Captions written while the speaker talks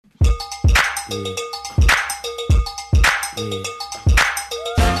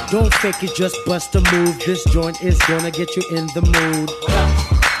Don't fake it, just bust a move. This joint is gonna get you in the mood.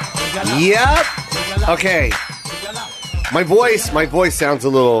 Yep. Okay. My voice sounds a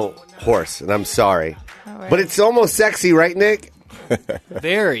little hoarse, and I'm sorry. But it's almost sexy, right, Nick?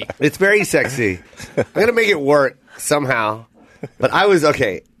 Very. It's very sexy. I'm gonna make it work somehow. But I was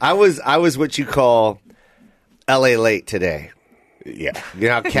what you call LA late today. Yeah. You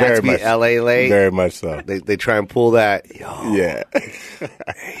know how cats be LA late? Very much so. They try and pull that. Yo. Yeah.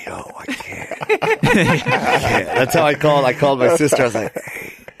 Hey, yo, I can't. I can't. That's how I called. I called my sister. I was like,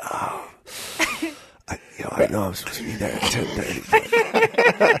 hey, I know I'm supposed to be there at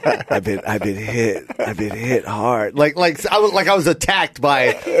 10:30. I've been hit hard. Like I was attacked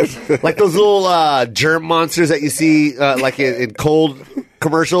by like those little germ monsters that you see like in cold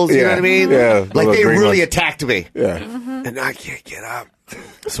commercials. You know what I mean? Yeah. Like they really attacked me. Yeah. And I can't get up.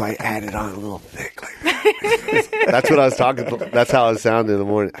 So I added on a little thick. Like that's what I was talking about. That's how I was sounding in the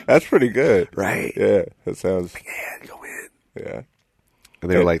morning. That's pretty good. Right? Yeah. That sounds. Yeah, go in. Yeah.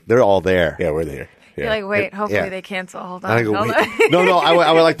 And they were like, they're all there. Yeah, we're there. Yeah. You're like, wait, hopefully they cancel. Hold on. I go, hold wait. on. No, I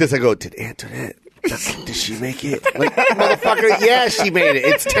went like this. I go, did Antoinette, did she make it? Like, motherfucker, yeah, she made it.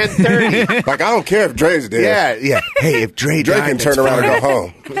 It's 10:30. Like, I don't care if Dre's there. Yeah. Hey, if Dre died, can turn around and go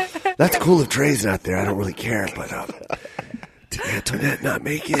home. That's cool if Dre's not there. I don't really care, but did Antoinette not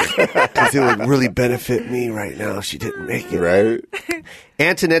make it? Because it would really benefit me right now if she didn't make it. Right?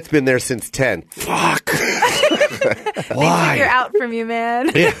 Antoinette's been there since 10. Fuck. Why? You're out from you,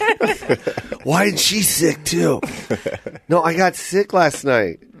 man. Yeah. Why is she sick too? No, I got sick last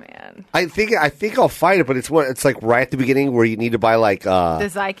night. Man. I think I'll fight it, but it's like right at the beginning where you need to buy like the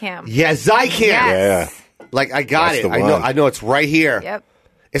Zycam. Yeah, Zycam. Yes. Yeah. Like I got That's it. the one. I know it's right here. Yep.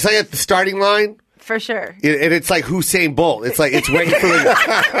 It's like at the starting line. For sure. And it's like Usain Bolt. It's like it's waiting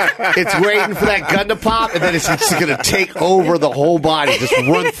for that gun to pop, and then it's just going to take over the whole body, just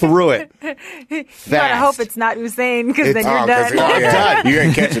run through it. You gotta hope it's not Usain, because then you're done. I'm done. You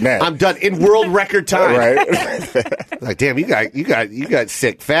ain't catching that. I'm done in world record time. Right? Like, damn, you got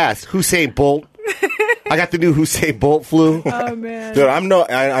sick fast. Usain Bolt. I got the new Usain Bolt flu. Oh man. Dude, I know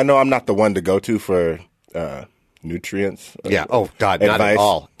I'm not the one to go to for nutrients. Yeah. Oh God, not advice. at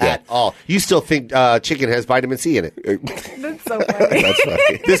all. Yeah. At all. You still think chicken has vitamin C in it? That's so funny. That's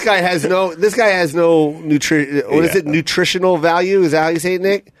funny. This guy has no nutritional value? Is that how you say it,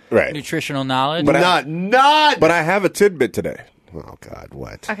 Nick? Right. Nutritional knowledge. But None. But I have a tidbit today. Oh God,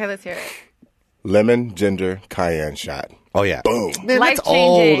 what? Okay, let's hear it. Lemon, ginger, cayenne shot. Oh yeah. Boom. Man, that's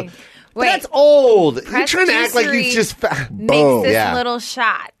Life-changing. old. Wait. That's old. You're Press trying to act like juicery he's just makes Boom. this Yeah. little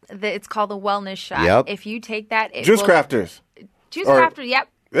shot. It's called a wellness shot. Yep. If you take that, it Juice will, crafters. Juice Or- crafter. Yep.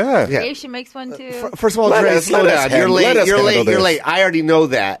 Yeah. Yeah. Asian makes one too. First of all, Let Dre, us- slow let us down. You're handle- let late. us You're handle late. You're this. late. I already know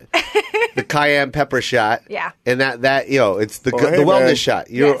that. The cayenne pepper shot. Yeah. And that it's the Well, hey, the wellness man. shot.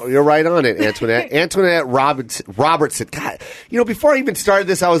 You're right on it, Antoinette. Antoinette Robertson. God, before I even started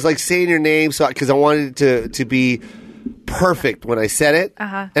this, I was like saying your name because I wanted it to be perfect when I said it.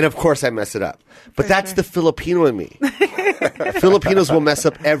 Uh-huh. And of course, I mess it up. But that's the Filipino in me. Filipinos will mess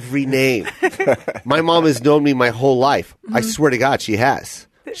up every name. My mom has known me my whole life. I swear to God, she has.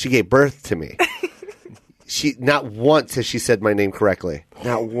 She gave birth to me. She not once has she said my name correctly.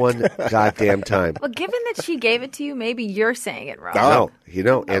 Not one goddamn time. Well, given that she gave it to you, maybe you're saying it wrong. No,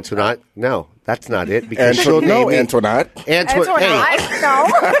 Antoinette. No, that's not it. Because she'll name me Antoinette. Antoinette. No.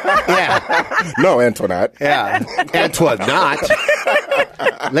 Yeah, No, Antoinette. yeah, Antoinette.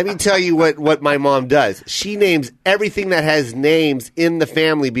 Let me tell you what my mom does. She names everything that has names in the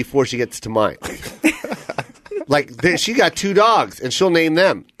family before she gets to mine. She got 2 dogs, and she'll name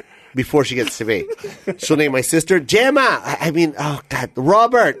them before she gets to me. She'll name my sister Gemma. I mean, oh God,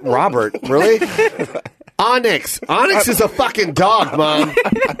 Robert, really? Onyx. Onyx is a fucking dog, Mom.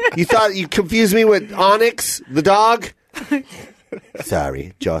 You thought you confused me with Onyx, the dog?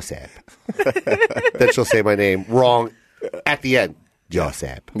 Sorry, Joseph. Then she'll say my name wrong at the end.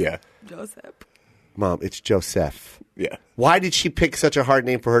 Joseph. Yeah. Joseph. Mom, it's Joseph. Yeah. Why did she pick such a hard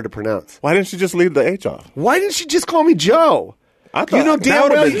name for her to pronounce? Why didn't she just leave the H off? Why didn't she just call me Joe? I thought You know that damn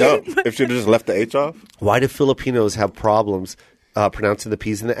would well have been dope if she just left the H off. Why do Filipinos have problems pronouncing the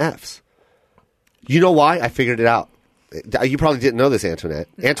P's and the F's? You know why? I figured it out. You probably didn't know this, Antoinette.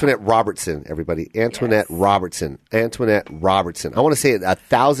 Antoinette Robertson, everybody. Antoinette Robertson. Antoinette Robertson. I want to say it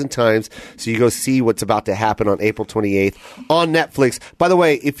 1,000 times so you go see what's about to happen on April 28th on Netflix. By the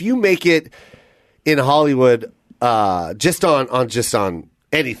way, if you make it in Hollywood just on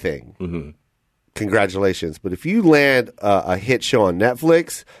anything, congratulations. But if you land a hit show on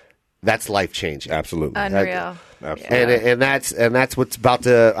Netflix, that's life changing. Absolutely. Unreal. Absolutely. And that's what's about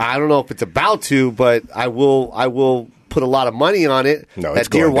to. I don't know if it's about to, but I will put a lot of money on it. No, that it's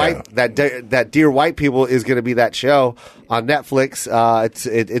Dear going White down. that Dear White People is going to be that show on Netflix.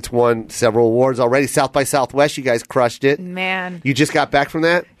 It's won several awards already. South by Southwest, you guys crushed it. Man. You just got back from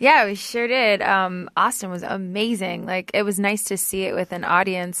that? Yeah, we sure did. Austin was amazing. Like, it was nice to see it with an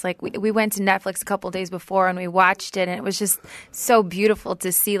audience. Like, we went to Netflix a couple days before and we watched it, and it was just so beautiful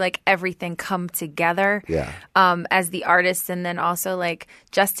to see like everything come together. Yeah. As the artist, and then also like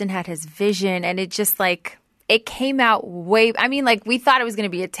Justin had his vision, and it just like. It came out like we thought it was going to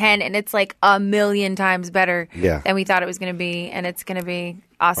be a 10, and it's like a million times better than we thought it was going to be, and it's going to be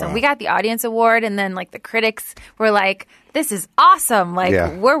awesome. Wow. We got the audience award, and then like the critics were like, this is awesome. Like,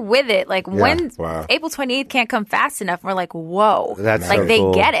 we're with it. Like, when April 28th can't come fast enough, and we're like, whoa. That's like, so they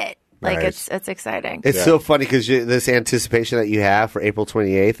cool. get it. Like, nice. it's exciting. It's so funny because this anticipation that you have for April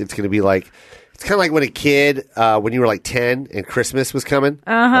 28th, it's going to be like, it's kind of like when a kid, when you were like 10 and Christmas was coming.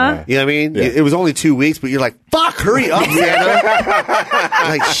 Uh-huh. You know what I mean? Yeah. It was only 2 weeks, but you're like, fuck, hurry up, Santa.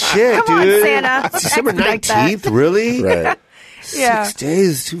 Like, shit, Come on, dude. Santa. December Expect 19th? that. Really? Right. 6 days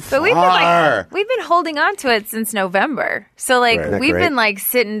is too far. But we've been holding on to it since November. So like we've been like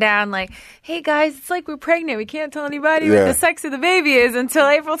sitting down like, hey guys, it's like we're pregnant. We can't tell anybody what the sex of the baby is until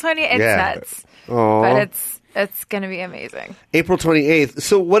April 20th. It's nuts. Aww. But it's going to be amazing. April 28th.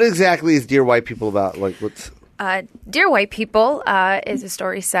 So what exactly is Dear White People about? Like, what's... Dear White People is a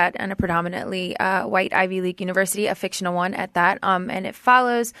story set in a predominantly white Ivy League university, a fictional one at that, and it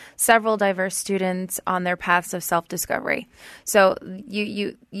follows several diverse students on their paths of self-discovery. So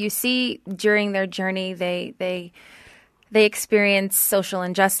you see during their journey they experience social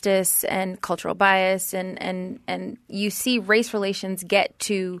injustice and cultural bias, and you see race relations get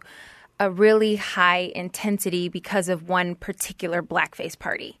to a really high intensity because of one particular blackface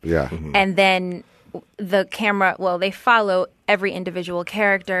party. Yeah. Mm-hmm. And then the camera, they follow every individual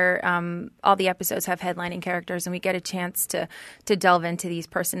character. All the episodes have headlining characters, and we get a chance to delve into these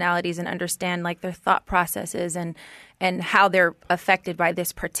personalities and understand like their thought processes and how they're affected by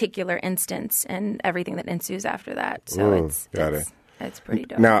this particular instance and everything that ensues after that. So it's pretty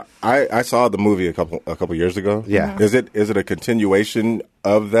dope. Now, I saw the movie a couple years ago. Yeah. Mm-hmm. Is it a continuation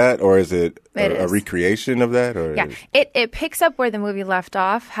of that, or is it a is. recreation of that? Or it picks up where the movie left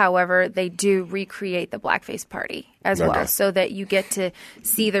off. However, they do recreate the blackface party as well, so that you get to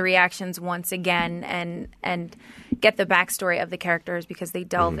see the reactions once again and get the backstory of the characters, because they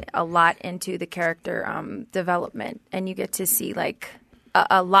delve a lot into the character development, and you get to see like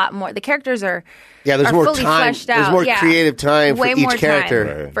a lot more. The characters are there's more fully time. fleshed out. There's more creative time Way for each more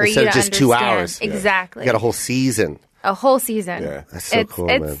character time for instead you of to just 2 understand. hours. Exactly. You got a whole season. A whole season. Yeah. That's so cool,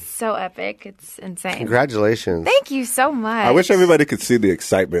 man. It's so epic. It's insane. Congratulations. Thank you so much. I wish everybody could see the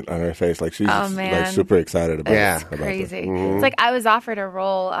excitement on her face. Like she's like super excited about Yeah. it. It's crazy. It's like I was offered a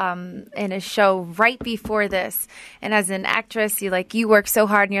role in a show right before this, and as an actress, you work so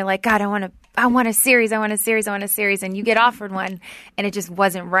hard, and you're like, God, I want a series, and you get offered one, and it just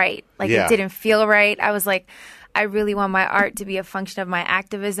wasn't right. Like it didn't feel right. I was like, I really want my art to be a function of my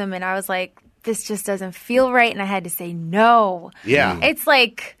activism, and I was like, this just doesn't feel right, and I had to say no. Yeah. It's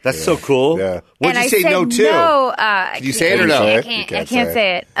like... That's so cool. Yeah. What'd you say no to? No, Can you say it or no? I can't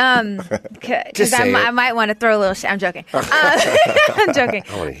say it. Because I might want to throw a little shade. I'm joking. I'm joking.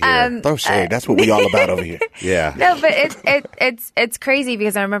 I want to hear. Throw shade. That's what we all about over here. Yeah. No, but it's crazy,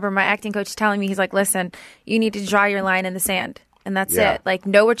 because I remember my acting coach telling me, he's like, listen, you need to draw your line in the sand, and that's it. Like,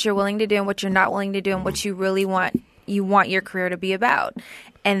 know what you're willing to do and what you're not willing to do and what you really want your career to be about.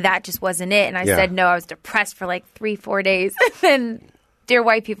 And that just wasn't it. And I said no. I was depressed for like 3-4 days. And then Dear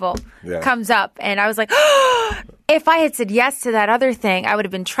White People comes up, and I was like, if I had said yes to that other thing, I would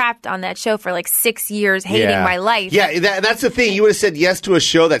have been trapped on that show for like 6 years, hating my life. Yeah, that's the thing. You would have said yes to a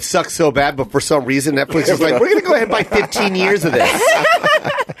show that sucks so bad, but for some reason Netflix is like, we're going to go ahead and buy 15 years of this.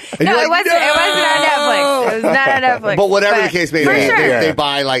 No, it wasn't on Netflix. It was not on Netflix. But whatever the case may be, they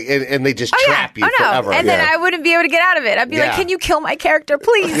buy like, and they just trap you forever. And then I wouldn't be able to get out of it. I'd be like, can you kill my character,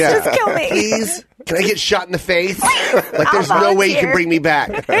 please? Just kill me. Please? Can I get shot in the face? Like, there's no way you can bring me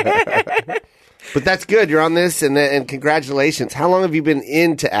back. But that's good. You're on this, and congratulations. How long have you been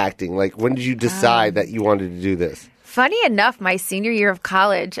into acting? Like, when did you decide that you wanted to do this? Funny enough, my senior year of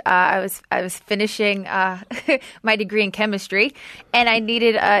college, I was finishing my degree in chemistry, and I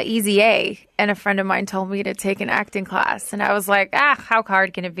needed an easy A. And a friend of mine told me to take an acting class, and I was like, how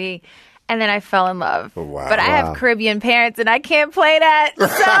hard can it be? And then I fell in love. Wow. But I have Caribbean parents, and I can't play that. So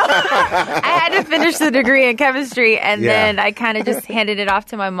I had to finish the degree in chemistry, and then I kind of just handed it off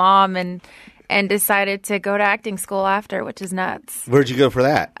to my mom, and and decided to go to acting school after, which is nuts. Where'd you go for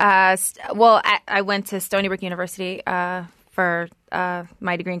that? I went to Stony Brook University for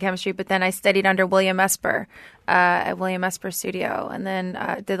my degree in chemistry, but then I studied under William Esper at William Esper Studio, and then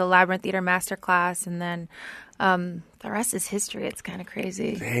did the Labyrinth Theater masterclass, and then the rest is history. It's kind of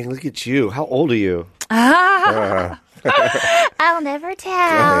crazy. Dang, look at you. How old are you? I'll never tell.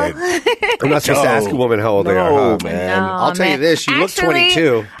 I'm not supposed to ask a woman how old they are, huh? man. No, I'll tell you man. this. You look Actually,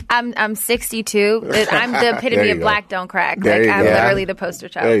 22. I'm 62. I'm the There epitome you of go. black don't crack. There Like you I'm go. literally the poster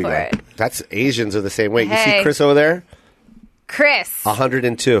There child you for go. it. That's Asians are the same way. You see Hey. Chris over there? Chris,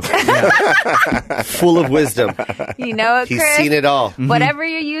 102. Full of wisdom. you know what, He's Chris? seen it all. Whatever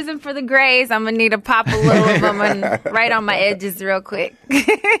you're using for the grays, I'm gonna need to pop a little of them right on my edges real quick.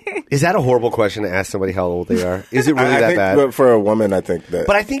 Is that a horrible question to ask somebody how old they are? Is it really I that think, bad? but for a woman, I think that.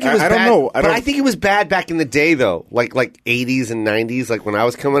 But I think it was I bad. don't know. I think it was bad back in the day, though, like 80s and 90s, like when I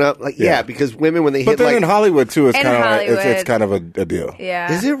was coming up. Like, yeah, because women when they But hit then like, in Hollywood too, it's In kind of like, it's Hollywood. kind of a deal.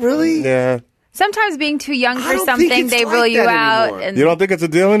 Yeah. is it really? Yeah. Sometimes being too young I for don't think something, it's they like rule you that out. anymore. And You don't think it's a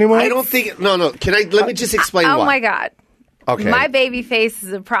deal anymore? I don't think. No. Let me just explain why. oh my god. Okay. My baby face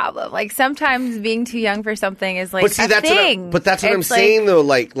is a problem. Like sometimes being too young for something is like But see, a that's thing. what I'm It's like- saying though.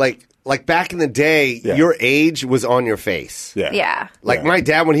 Like back in the day, Yeah. your age was on your face. Yeah. Yeah. Like Yeah. my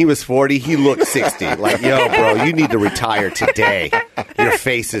dad, when he was 40, he looked 60. Like, yo, bro, you need to retire today. Your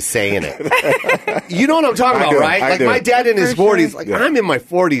face is saying it. You know what I'm talking I about, do. right? I Like do. my dad in his For sure. 40s. Like Yeah. I'm in my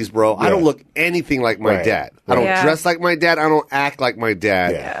 40s, bro. I don't Yeah. look anything like my Right. dad. I don't Yeah. dress like my dad. I don't act like my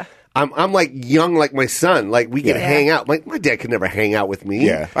dad. Yeah. I'm like young like my son. Like we can Yeah. hang out. Like my dad could never hang out with me.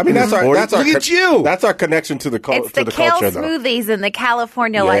 Yeah, I mean that's our Look con- at you. That's our connection to the It's the kale culture, though. smoothies and the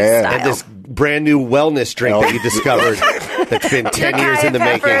California Yeah. lifestyle. And this brand new wellness drink that you discovered that's been 10 years in the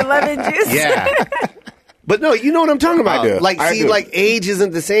Cayenne pepper making. lemon juice. Yeah. But no, you know what I'm talking about. I do. Like, I see, do. like age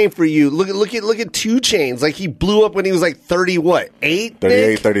isn't the same for you. Look at 2 Chainz. Like he blew up when he was like 30, what, 8? 38,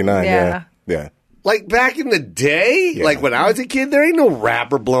 Nick? 39, Yeah. yeah. Like back in the day, Yeah. like when I was a kid, there ain't no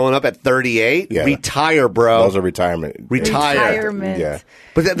rapper blowing up at 38. Yeah. Retire, bro. Those are retirement. Retire. Retirement. Yeah.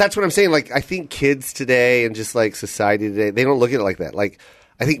 But that's what I'm saying. Like, I think kids today and just like society today, they don't look at it like that. Like,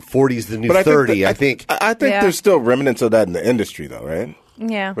 I think 40 is the new 30. I think. I think Yeah. there's still remnants of that in the industry, though, right?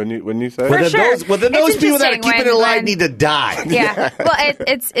 Yeah. When you say For Then sure. those It's people that are interesting keeping it when- alive when- need to die. Yeah. Well,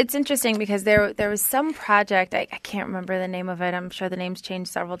 it's interesting because there was some project, I can't remember the name of it. I'm sure the name's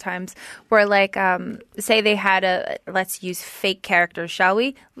changed several times, where like say they had let's use fake characters, shall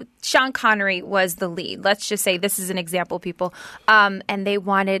we? Sean Connery was the lead. Let's just say this is an example, people. And they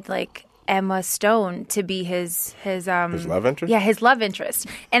wanted like Emma Stone to be his love interest? Yeah, his love interest.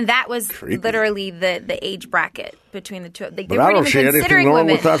 And that was Creepy. literally the age bracket between the two. They But I weren't don't see even anything considering wrong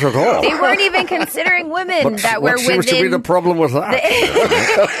women. with that at all. They weren't even considering women that were what seems within to be the problem with that?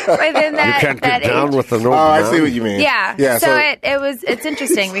 within that, You can't that get down age. with the no. Oh, I see what you mean. Yeah. Yeah. So it's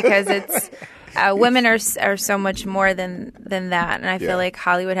interesting because it's women are so much more than that, and I feel Yeah. like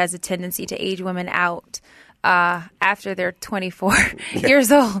Hollywood has a tendency to age women out. After they're 24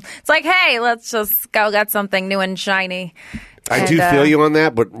 years old, it's like, hey, let's just go get something new and shiny. I And, do feel you on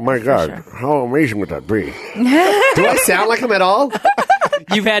that, but my God, sure. how amazing would that be? Do I sound like him at all?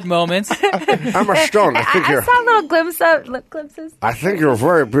 You've had moments. I'm a stone. I think I you're. saw little glimpses. I think you're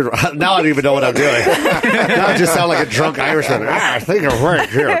very beautiful. Now I don't even know what I'm doing. Now I just sound like a drunk Irishman. I think you're very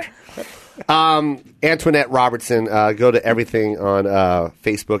cute. Antoinette Robertson, go to everything on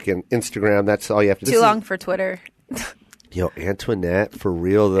Facebook and Instagram. That's all you have to do. Too long for Twitter. Yo, Antoinette, for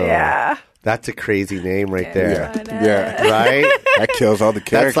real though. Yeah. That's a crazy name right there. Yeah. Right? That kills all the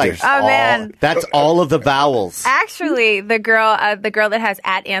That's characters. like Oh, man. That's all of the vowels. Actually, the girl that has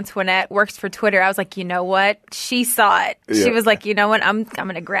 @Antoinette works for Twitter. I was like, you know what? She saw it. Yeah. She was like, you know what? I'm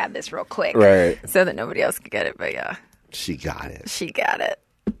gonna grab this real quick, Right. so that nobody else could get it. But yeah, She got it. she got it.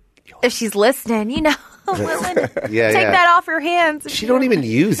 If she's listening, women, Yeah, take yeah. that off your hands. She don't even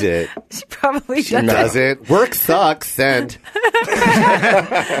use it. She probably She doesn't. doesn't. Work sucks. Send.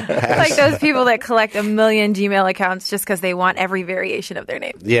 Like those people that collect 1 million Gmail accounts just because they want every variation of their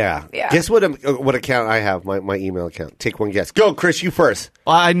name. Yeah. Yeah. Guess what account I have? My email account. Take one guess. Go, Chris. You first.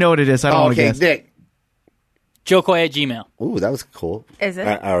 I know what it is. I don't Oh, want to okay, guess. Nick. JoeKoy@gmail. Ooh, that was cool. Is it?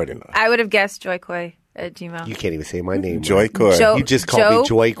 I already know. I would have guessed Joy at Gmail. You can't even say my name. Joy Coy. Joe- You just called me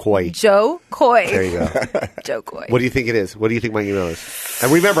Joy Coy. Joe Coy. There you go. Joe Coy. What do you think it is? What do you think my email is?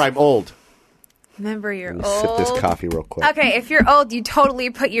 And remember, I'm old. Remember, you're Let me old. sip this coffee real quick. Okay, if you're old, you totally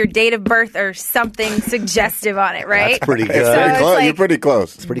put your date of birth or something suggestive on it, right? That's pretty good. So Pretty it's close. like You're pretty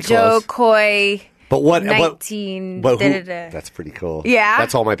close. Pretty Joe close. Coy But what? 19. But who, da-da-da. that's pretty cool. Yeah?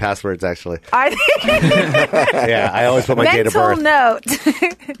 That's all my passwords, actually. Are they? Yeah, I always put my date of birth. Mental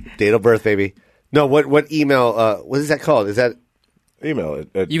note. Date of birth, baby. No, what email? What is that called? Is that? Email.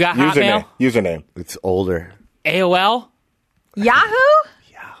 You got username. Hotmail? Username. It's older. AOL? Yahoo?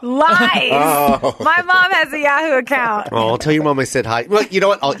 Lies. Oh. My mom has a Yahoo account. Oh, I'll tell your mom I said hi. Well, you know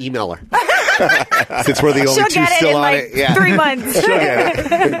what? I'll email her. Since we're the only She'll two get it still in on like it. Yeah. 3 months. She'll get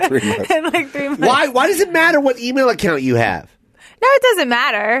it. 3 months. In like 3 months. Why does it matter what email account you have? No, it doesn't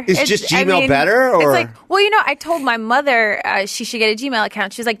matter. Is just Gmail better, or- It's like, well, I told my mother she should get a Gmail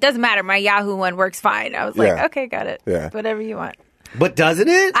account. She's like, doesn't matter. My Yahoo one works fine. I was like, Yeah. okay, got it. Yeah. Whatever you want. But doesn't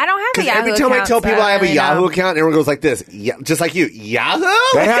it? I don't have a 'Cause Yahoo every time account, I tell people so I have I a don't Yahoo know. account, everyone goes like this. Yeah, just like you. Yahoo?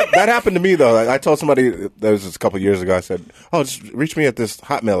 That happened to me, though. I told somebody, that was just a couple of years ago, I said, oh, just reach me at this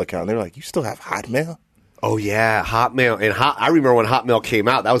Hotmail account. And they were like, you still have Hotmail? Oh, yeah. Hotmail. And I remember when Hotmail came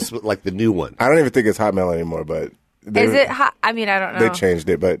out. That was like the new one. I don't even think it's Hotmail anymore, but... Is it hot? I mean, I don't know. They changed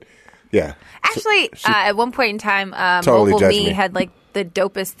it, but yeah. Actually, at one point in time, Totally Mobile judged Me me. had like the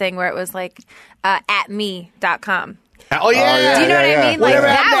dopest thing where it was like @me.com. Oh, yeah. Do you know what I mean? Like Whatever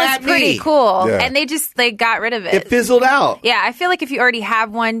that happened to was @me? pretty cool. Yeah. And they just got rid of it. It fizzled out. Yeah, I feel like if you already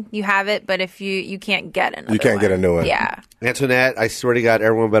have one, you have it. But if you can't get another, You can't get a new one. Yeah, Antoinette, I swear to God,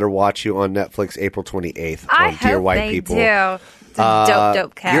 everyone better watch you on Netflix April 28th I on Dear hope White they People. do. It's a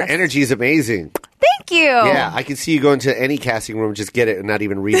dope cast. Your energy is amazing. Thank you. Yeah, I can see you go into any casting room, just get it, and not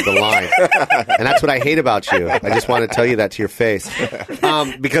even read the line. And that's what I hate about you. I just want to tell you that to your face.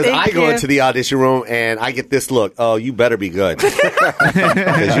 Because Thank I go you. into the audition room and I get this look. Oh, you better be good.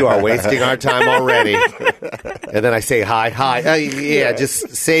 Because you are wasting our time already. And then I say, hi. Yeah,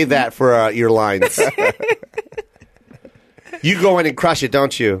 just save that for your lines. You go in and crush it,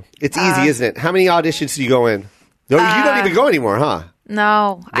 don't you? It's easy, isn't it? How many auditions do you go in? No, you don't even go anymore, huh?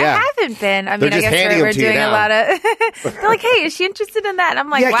 No, Yeah. I haven't been. I They're mean, I just guess handing we're them to you doing a now. lot of. They're like, hey, is she interested in that? And I'm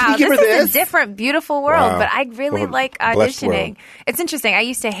like, Yeah, can wow, you give this her is this? a different, beautiful world. Wow. But I really What a like blessed world. auditioning. It's interesting. I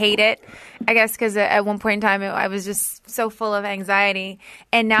used to hate it, I guess, because at one point in time, I was just so full of anxiety.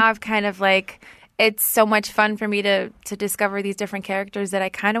 And now I've kind of like, it's so much fun for me to discover these different characters that I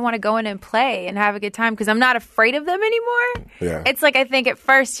kind of want to go in and play and have a good time because I'm not afraid of them anymore. Yeah. It's like, I think at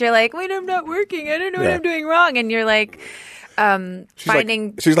first you're like, wait, I'm not working. I don't know what Yeah. I'm doing wrong. And you're like,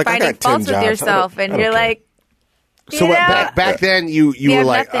 finding she's like, I finding got 10 faults with jobs. yourself, I and don't you're care. like, So you know, back then, you were have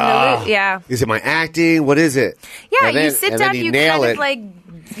like, nothing to lose. Yeah. is it my acting? What is it? yeah, And then- you sit and then down, you nail kind it. of like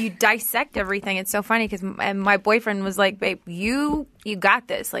you dissect everything. It's so funny because my boyfriend was like, babe, you got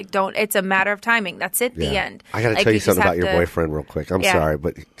this. Like, don't. It's a matter of timing. That's it. The Yeah. end. I got to Like, tell you just something about have your to- boyfriend real quick. I'm Yeah. sorry,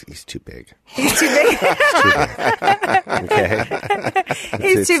 but he's too big. He's too big. Okay,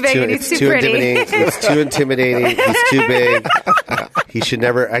 He's too big and he's too pretty. Intimidating. It's too intimidating. He's too big.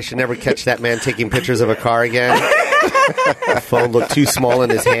 I should never catch that man taking pictures of a car again. The phone looked too small in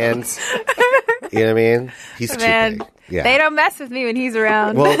his hands. You know what I mean? He's Man, too big. Yeah. they don't mess with me when he's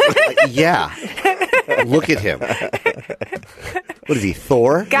around. Well, yeah. Look at him. What is he,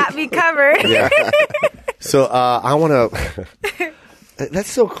 Thor? Got me covered. Yeah. So I want to.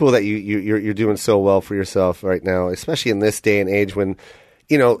 That's so cool that you're doing so well for yourself right now, especially in this day and age when,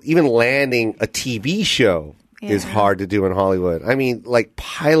 even landing a TV show is Yeah. hard to do in Hollywood. I mean, like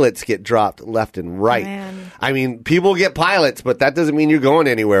pilots get dropped left and right. Man. I mean, people get pilots, but that doesn't mean you're going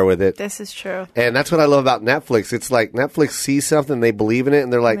anywhere with it. This is true. And that's what I love about Netflix. It's like Netflix sees something, they believe in it,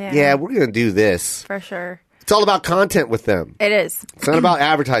 and they're like, Yeah. yeah we're going to do this. For sure. It's all about content with them. It is. It's not about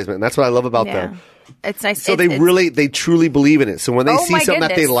advertisement, and that's what I love about Yeah. them. It's nice. So It's- they truly believe in it. So when they Oh see my something that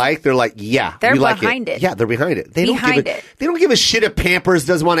they goodness. like, they're like, yeah, They're we like behind it. Yeah, they're behind it. They don't Behind give it. They don't give a shit if Pampers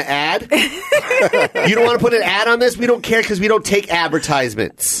doesn't want to add. You don't want to put an ad on this? We don't care because we don't take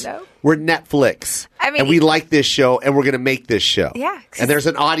advertisements. No. We're Netflix. I mean, and we like this show, and we're going to make this show. Yeah. And there's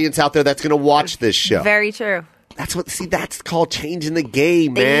an audience out there that's going to watch this show. Very true. That's called changing the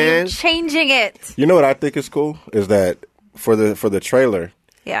game, They're man. changing it. You know what I think is cool is that for the trailer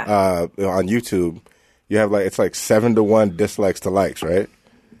Yeah. on YouTube, you have it's like 7-1 dislikes to likes, right?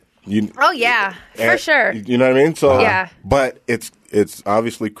 Oh yeah, for And- sure. You know what I mean? So Yeah. but it's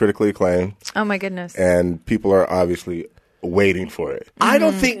obviously critically acclaimed, Oh my goodness. and people are obviously waiting for it. I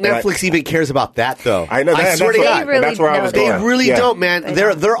don't think Netflix even cares about that, though. I know that. I swear to They God. really that's where I was don't. They going. really Yeah. don't, man.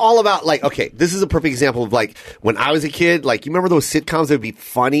 They're all about okay. This is a perfect example of when I was a kid. You remember those sitcoms that would be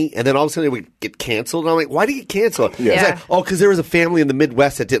funny, and then all of a sudden they would get canceled. And I'm like, why did it get canceled? Yeah. It's like, because there was a family in the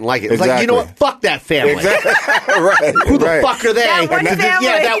Midwest that didn't like it. It's like, you know what? Exactly. Fuck that family. Exactly. Right. Who the right. fuck are they? That one family.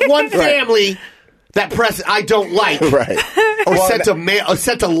 Yeah, that one family. That press I don't like. Right. Or Well,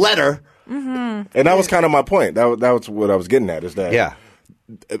 sent a letter. And that was kind of my point. That was what I was getting at. Is that Yeah.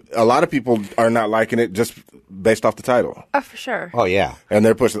 a lot of people are not liking it just based off the title. Oh, for sure. Oh yeah. And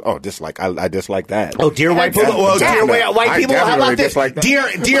they're pushing, dislike. I dislike that. Oh, dear white people. Oh, dear white people. How about this?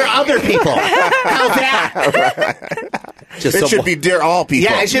 Dear other people. How's that? It should be dear all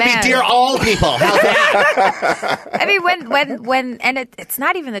people. Yeah, it should be dear all people. How's that? I mean, when and it's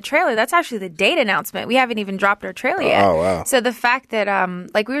not even the trailer. That's actually the date announcement. We haven't even dropped our trailer yet. Oh, wow. So the fact that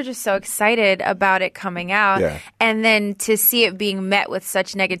we were just so excited about it coming out, and then to see it being met with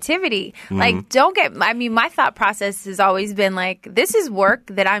such negativity, my thought process has always been like, this is work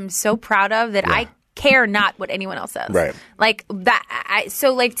that I'm so proud of that I care not what anyone else says. Right. Like that.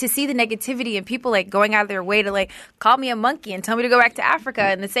 So to see the negativity and people like going out of their way to like call me a monkey and tell me to go back to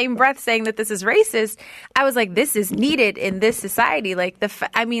Africa in the same breath saying that this is racist, I was like, this is needed in this society. Like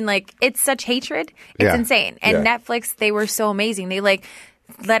it's such hatred. It's insane. And Netflix, they were so amazing. They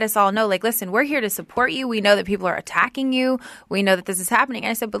let us all know, like, listen, we're here to support you. We know that people are attacking you. We know that this is happening.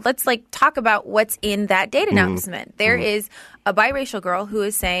 And I said, but let's talk about what's in that date announcement. There is a biracial girl who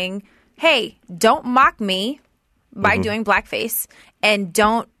is saying, hey, don't mock me by doing blackface, and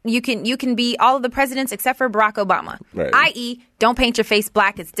you can be all of the presidents except for Barack Obama. Right. I.e., don't paint your face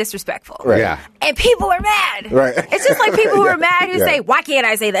black. It's disrespectful. Right. Yeah. And people are mad. Right. It's just like people who are mad who say, why can't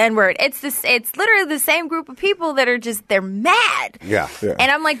I say the N-word? It's literally the same group of people that are just, they're mad. Yeah. And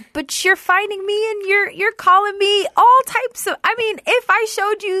I'm like, but you're finding me and you're calling me all types of, if I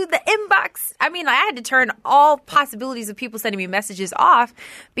showed you the inbox, I had to turn all possibilities of people sending me messages off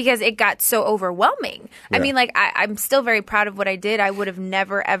because it got so overwhelming. Yeah. I'm still very proud of what I did. I would have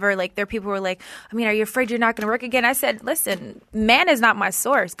never, ever, there are people who are like, are you afraid you're not going to work again? I said, listen, man is not my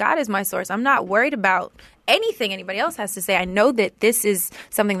source. God is my source. I'm not worried about anything anybody else has to say. I know that this is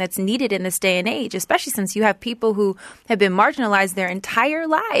something that's needed in this day and age, especially since you have people who have been marginalized their entire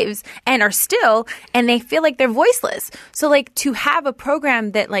lives and are still, and they feel like they're voiceless. So to have a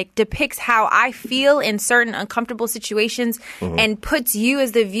program that depicts how I feel in certain uncomfortable situations and puts you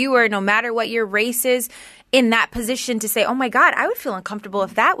as the viewer, no matter what your race is, in that position to say, oh my God, I would feel uncomfortable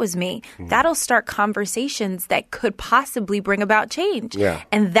if that was me. That'll start conversations that could possibly bring about change. Yeah.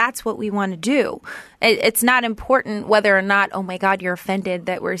 And that's what we want to do. It's not important whether or not, oh my God, you're offended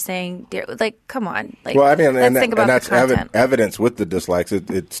that we're saying, come on. Let's think about that's the content. evidence with the dislikes.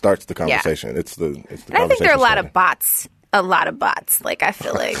 It starts the conversation. It's the And I think there are a lot of bots. I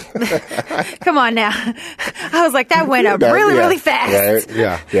feel like, come on now. I was like, that went up really fast.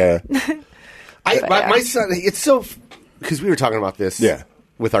 Right. Yeah. My son, it's so, because we were talking about this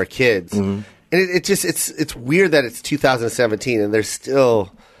with our kids, and it's weird that it's 2017 and there's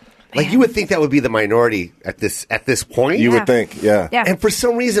still, you would think that would be the minority at this point. You would think, yeah. And for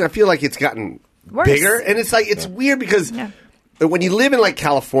some reason, I feel like it's gotten bigger, and it's weird because when you live in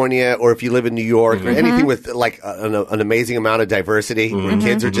California, or if you live in New York, or anything with an amazing amount of diversity, where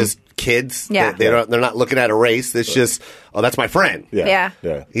kids are just kids, they're not looking at a race. It's just, that's my friend. Yeah.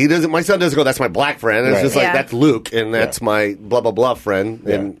 He doesn't. My son doesn't go, that's my black friend. It's just that's Luke, and that's my blah blah blah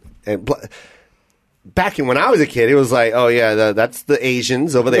friend. And back when I was a kid, it was like, oh yeah, that's the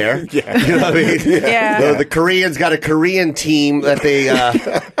Asians over there. You know what I mean? The Koreans got a Korean team that they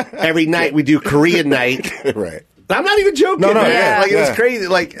every night we do Korean night. Right. I'm not even joking. No, It was crazy.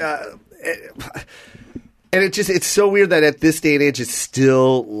 And it's so weird that at this day and age it's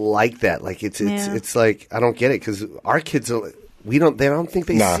still like that. It's like, I don't get it, because our kids they don't think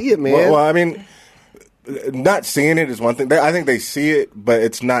they see it, man. Well, not seeing it is one thing. I think they see it, but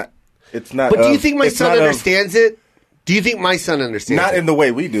it's not. But do you think my son understands it? Do you think my son understands Not it? in the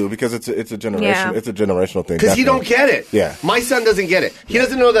way we do, because it's a generation. Yeah. It's a generational thing. Because he don't get it. Yeah. My son doesn't get it. He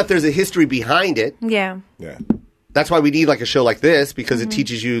doesn't know that there's a history behind it. Yeah. Yeah. That's why we need a show like this, because it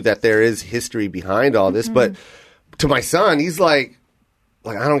teaches you that there is history behind all this. But to my son, he's like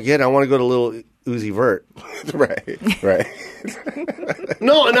I don't get it. I want to go to Little Uzi Vert. Right.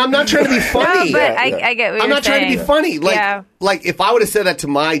 No, and I'm not trying to be funny. No, but I get what I'm you're not saying. trying to be funny. Like if I would have said that to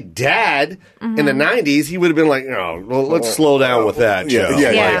my dad in the 90s, he would have been like, no, well, let's slow down with that, Joe.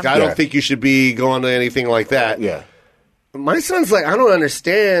 I don't think you should be going to anything like that. Yeah. My son's like, I don't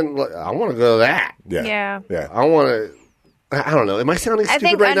understand. I want to go to that. Yeah. I want to. I don't know. Am I sounding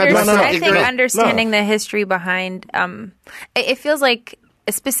stupid right now? I think understanding the history behind, it feels like,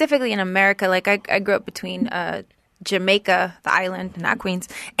 specifically in America, I grew up between Jamaica, the island, not Queens,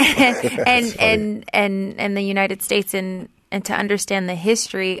 and the United States, and to understand the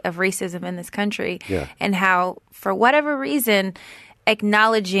history of racism in this country, and how, for whatever reason,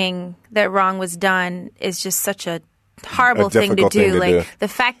 acknowledging that wrong was done is just such a horrible thing to difficult thing do. to Like do. the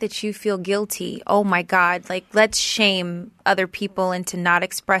fact that you feel guilty. Oh my God. Like let's shame other people into not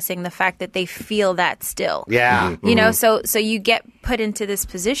expressing the fact that they feel that still. Yeah. You know, so you get put into this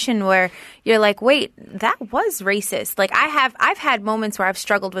position where you're like, wait, that was racist. Like I've had moments where I've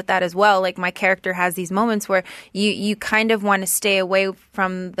struggled with that as well. Like my character has these moments where you kind of want to stay away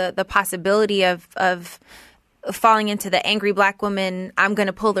from the possibility of falling into the angry black woman, I'm going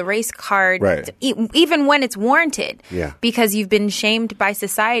to pull the race card, Right. Even when it's warranted. Yeah. Because you've been shamed by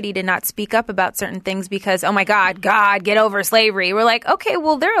society to not speak up about certain things because, oh my God, get over slavery. We're like, okay,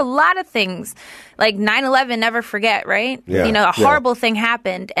 well, there are a lot of things. Like 9/11, never forget, right? Yeah. You know, a Yeah. horrible thing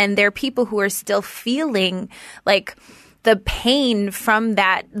happened, and there are people who are still feeling like the pain from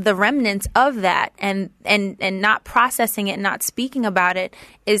that, the remnants of that, and not processing it, not speaking about it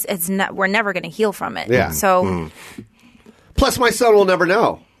is not. We're never going to heal from it. Yeah. So Plus, my son will never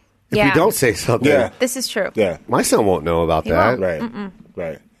know if Yeah. we don't say something. Yeah. this is true. Yeah. My son won't know about that. Right.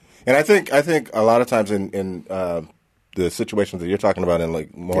 Right. And I think a lot of times in the situations that you're talking about in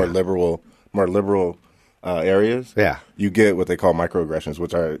like more liberal areas, Yeah. you get what they call microaggressions,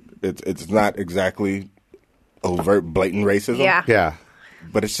 which are it's not exactly overt, blatant racism. Yeah. Yeah.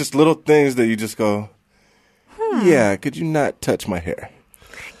 But it's just little things that you just go, yeah, could you not touch my hair?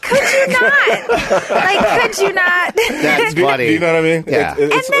 Could you not? Like, could you not? That's funny. Do you know what I mean? Yeah.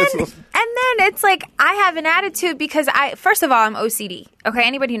 And then it's like I have an attitude because first of all, I'm OCD. Okay,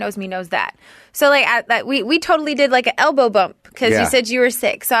 anybody who knows me knows that. So like we totally did like an elbow bump because Yeah. you said you were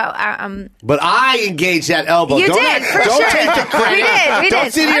sick. So But I engaged that elbow. You don't did, for don't sure. take the credit. We did.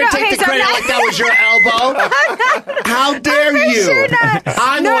 Don't sit here I and know. take Okay, the so credit now- like that was your elbow. How dare you? sure not.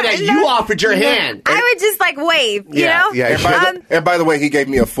 I'm the No, one that no. you offered your hand. I would just like wave, you Yeah, know? yeah. And by the way, he gave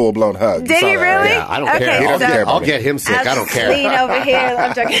me a full blown hug. Did he really? Yeah, I don't Okay, care. so- I'll get him sick. I don't care. Lean over here.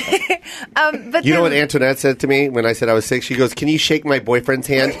 I'm joking. But You know what then- Antoinette said to me when I said I was sick? She goes, "Can you shake my boyfriend's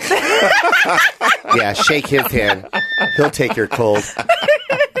hand?" Yeah, shake his hand. He'll take your cold.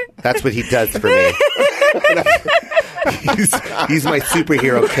 That's what he does for me. He's my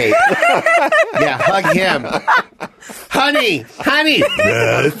superhero cape. Yeah, hug him. Honey.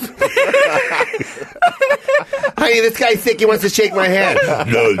 Honey, this guy's sick. He wants to shake my hand.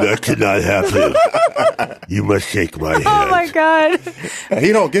 No, that cannot happen. You must shake my hand. Oh my God.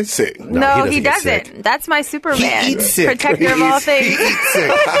 He don't get sick. No, he get doesn't. sick. That's my Superman. He eats sick. Protector of all He things. eats sick.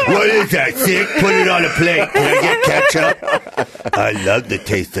 What is that, sick? Put it on a plate. Can I get ketchup? I love the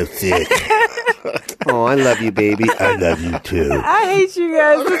taste of sick. Oh, I love you, baby. I love you too. I hate you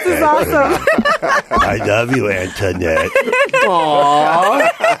guys. This is awesome. I love you, Antoinette. Aww.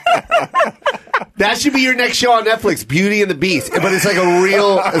 That should be your next show on Netflix, Beauty and the Beast. But it's like a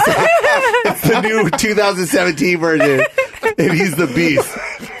real, it's the new 2017 version. And he's the Beast.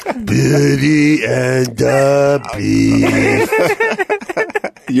 Beauty and the Beast.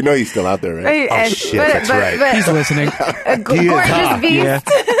 You know he's still out there, right? Oh, shit, that's right. He's listening. A gorgeous beast. Yeah.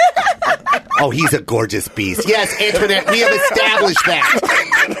 Oh, he's a gorgeous beast. Yes, Antoinette, we have established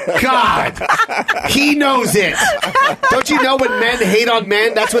that. God, he knows it. Don't you know when men hate on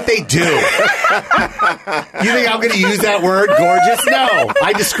men? That's what they do. You think I'm going to use that word, gorgeous? No.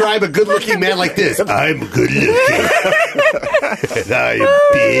 I describe a good-looking man like this. I'm good looking. And I am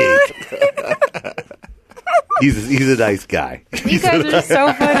big. He's a nice guy. You guys are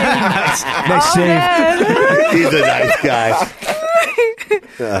so funny. Nice save. Man. He's a nice guy.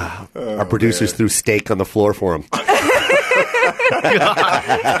 Our producers threw steak on the floor for him.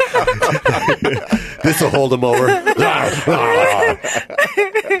 This will hold him over.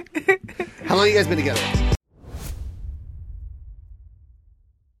 How long have you guys been together?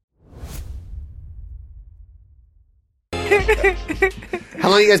 How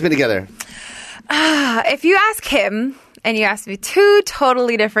long have you guys been together? If you ask him and you ask me two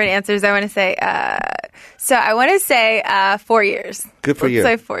totally different answers, I want to say, so I want to say 4 years. Good for Let's you.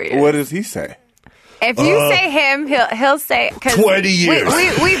 say 4 years. What does he say? If you say him, he'll say 'cause 20 years.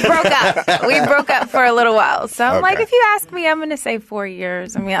 We broke up. We broke up for a little while. So I'm like, Okay. if you ask me, I'm going to say 4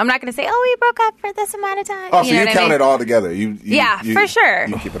 years. I mean, I'm not going to say, oh, we broke up for this amount of time. Oh, so you know what count I mean? it all together. Yeah, for sure.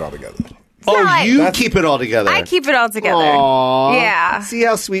 You keep it all together. Oh, not- you keep it all together. I keep it all together. Aww. Yeah, See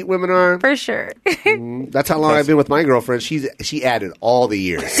how sweet women are? for sure. That's how long I've been with my girlfriend. She added all the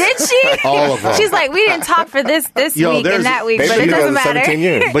years. Did she? All of them. She's like, we didn't talk for this Yo, week there's- and that week, They've but been it doesn't together matter. 17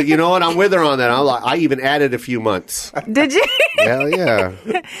 years. But you know what? I'm with her on that. I even added a few months. Did you? Hell yeah.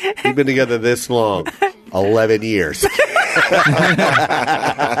 We've been together this long. 11 years. She's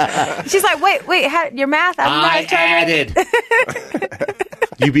like, wait, your math? I'm I not trying to. added.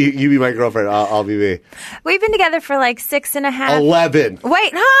 You be my girlfriend. I'll be me. We've been together for like 6.5. 11.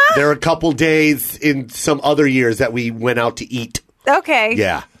 Wait, huh? There are a couple days in some other years that we went out to eat. Okay.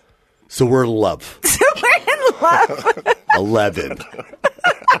 Yeah. So we're in love. We're in love. 11.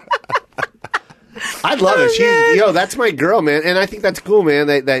 I love it. She's that's my girl, man, and I think that's cool, man.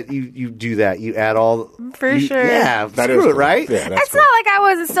 That you do that. You add all For sure. Yeah, That screw is it, cool. right? Yeah, that's It's not like I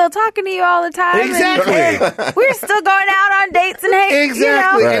wasn't still talking to you all the time. Exactly. And we're still going out on dates and hey,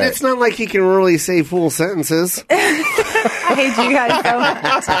 Exactly, Right. and it's not like he can really say full sentences. I hate you guys so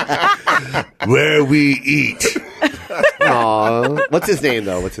much. Where we eat. Aw, what's his name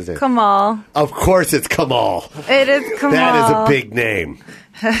though? What's his name? Kamal. Of course, it's Kamal. It is Kamal. That is a big name.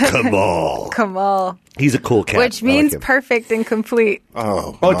 Kamal. Kamal. He's a cool cat. Which I like means him. perfect and complete.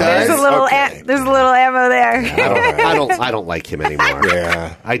 Oh, Oh, it does? There's a little okay. there's a little ammo there. I don't like him anymore.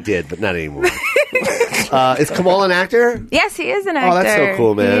 Yeah. I did, but not anymore. Is Kamal an actor? Yes, he is an actor. Oh, that's so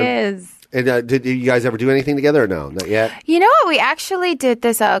cool, man. He is. And did you guys ever do anything together or no? Not yet? You know what? We actually did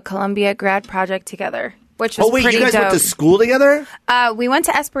this Columbia grad project together, which was Oh, wait, pretty you guys dope. went to school together? We went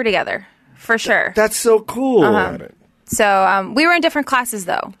to Esper together, for sure. That's so cool. So we were in different classes,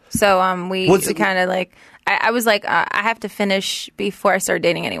 though. So we Was it- kind of like... I was like, I have to finish before I start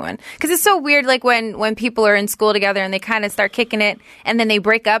dating anyone. Because it's so weird, like, when people are in school together and they kind of start kicking it, and then they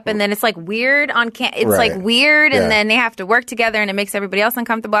break up, and then it's, like, weird on It's, Right. like, weird, Yeah. and then they have to work together, and it makes everybody else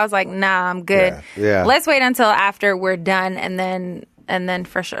uncomfortable. I was like, nah, I'm good. Yeah. Let's wait until after we're done, and then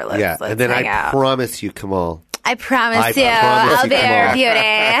for sure, let's and then hang I out. promise you, Kamal. I promise I you, promise I'll you, be there, Kamal. beauty.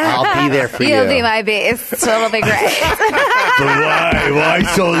 I'll be there for You'll you. be my beast. It'll be great. But why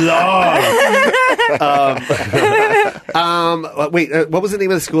so long? Wait, what was the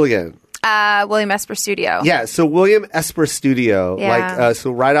name of the school again? William Esper Studio. Yeah, so William Esper Studio. Yeah.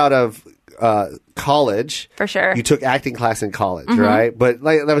 So right out of college. For sure. You took acting class in college, right? But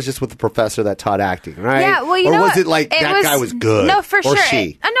like that was just with the professor that taught acting, right? Yeah, well, you or know was what? it like that guy was good? No, for or sure.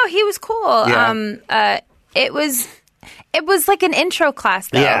 she? No, he was cool. Yeah. It was like an intro class,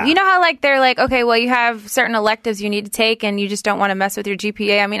 though. Yeah. You know how like they're like, okay, well, you have certain electives you need to take, and you just don't want to mess with your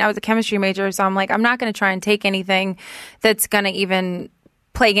GPA. I mean, I was a chemistry major, so I'm like, I'm not going to try and take anything that's going to even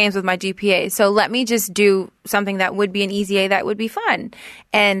play games with my GPA. So let me just do something that would be an easy A that would be fun.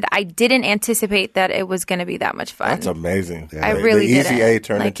 And I didn't anticipate that it was going to be that much fun. That's amazing. I really the didn't. easy A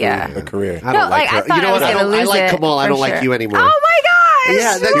turned Like, into yeah. a career. I don't No, like her. I thought You know I was what? going to lose I like it. Kamal. I for don't like sure. you anymore. Oh my gosh!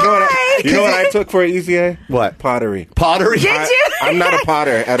 Yeah, that- You know what? why? You know what I took for an easy A? What? Pottery. Pottery. Did you? I'm not a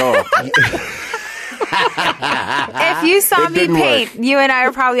potter at all. If you saw It me didn't paint, you and I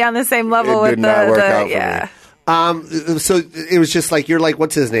are probably on the same level It with did not work out for me. yeah. So it was just like you're like,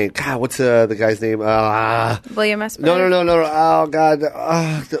 what's his name? God, what's the guy's name? William Esper. No. Oh God.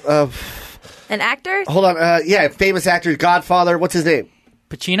 An actor? Hold on. Yeah, famous actor, Godfather. What's his name?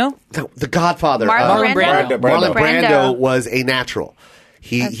 Pacino? No, the Godfather. Marlon Brando. Marlon Brando Brando. was a natural.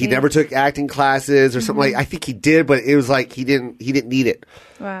 He he? never took acting classes or something like. I think he did, but it was like he didn't need it.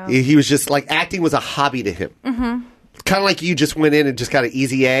 Wow. He was just like acting was a hobby to him. Mm-hmm. Kind of like you just went in and just got an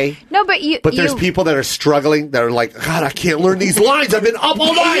easy A. No, but There's people that are struggling that are like, God, I can't learn these lines. I've been up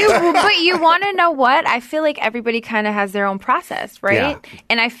all night. But you want to know what? I feel like everybody kind of has their own process, right? Yeah.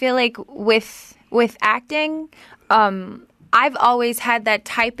 And I feel like with acting, I've always had that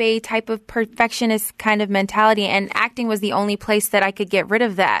type A, type of perfectionist kind of mentality, and acting was the only place that I could get rid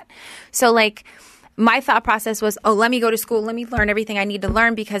of that. So, like, my thought process was, oh, let me go to school, let me learn everything I need to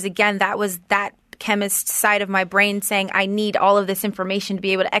learn, because, again, that was that chemist side of my brain saying I need all of this information to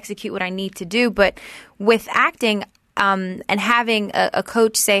be able to execute what I need to do. But with acting, and having a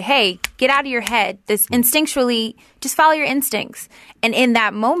coach say, hey, get out of your head, this instinctually, just follow your instincts. And in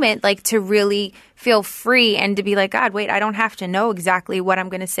that moment, like, to really feel free and to be like, God, wait, I don't have to know exactly what I'm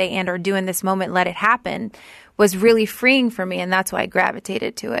going to say and or do in this moment. Let it happen, was really freeing for me. And that's why I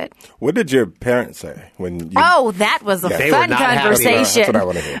gravitated to it. What did your parents say when you? Oh, that was a They were fun not happy. conversation. That's what I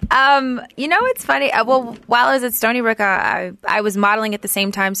want to hear. You know, it's funny. Well, while I was at Stony Brook, I was modeling at the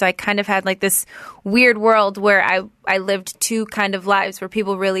same time, so I kind of had like this weird world where I lived two kind of lives where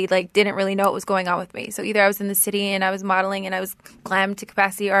people really like didn't really know what was going on with me. So either I was in the city and I was modeling and I was glam to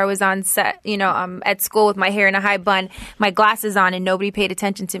capacity, or I was on set, at school with my hair in a high bun, my glasses on, and nobody paid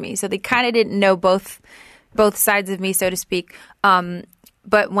attention to me. So they kind of didn't know both sides of me, so to speak.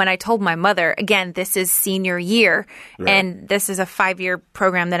 But when I told my mother, again, this is senior year, and this is a 5-year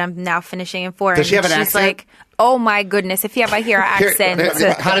program that I'm now finishing in 4. Does she have an she's accent? like, Oh my goodness! If you ever hear her accent,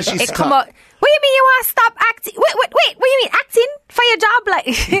 How does she it stop? come out. What do you mean you want to stop acting? Wait. What do you mean acting for your job?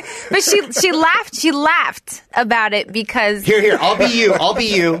 Like, but she laughed. She laughed about it because Here. I'll be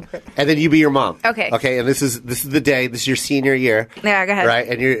you, and then you be your mom. Okay. Okay. And this is the day. This is your senior year. Yeah, go ahead. Right.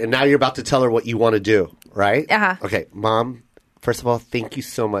 And now you're about to tell her what you want to do. Right. Uh-huh. Okay, Mom. First of all, thank you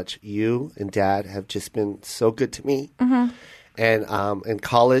so much. You and Dad have just been so good to me, and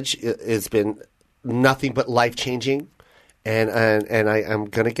college has been nothing but life changing, and I'm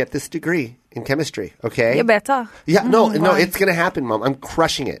gonna get this degree in chemistry. Okay, you better. Yeah, no, it's gonna happen, Mom. I'm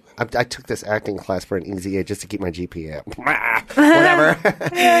crushing it. I took this acting class for an easy A just to keep my GPA up. Whatever.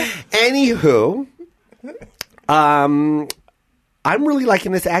 Anywho, I'm really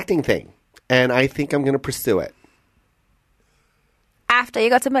liking this acting thing, and I think I'm gonna pursue it. After you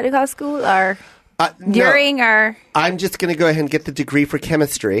got to medical school, or No. during, or I'm just going to go ahead and get the degree for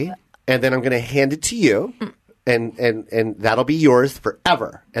chemistry, and then I'm going to hand it to you, and that'll be yours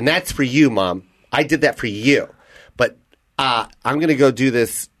forever. And that's for you, Mom. I did that for you. But I'm going to go do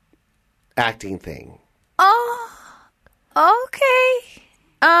this acting thing. oh, okay.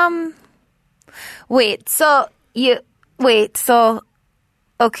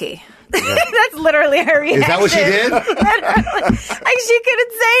 Okay. That's literally her reaction. Is that what she did? Like, she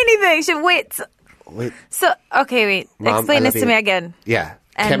couldn't say anything. Wait. Wait. Mom, Explain I this love to me you. again. Yeah.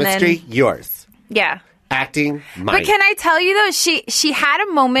 And Chemistry, then- yours. Yeah. Acting, mine. But can I tell you though, she had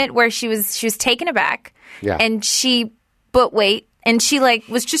a moment where she was taken aback. Yeah. And she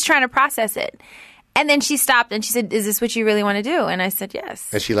was just trying to process it. And then she stopped and she said, "Is this what you really want to do?" And I said, "Yes."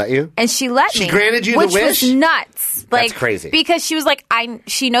 And she let you? And she let me. She granted you the which wish? was nuts. That's crazy. Because she was like,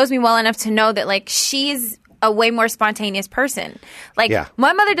 she knows me well enough to know that like she's a way more spontaneous person. Like, Yeah.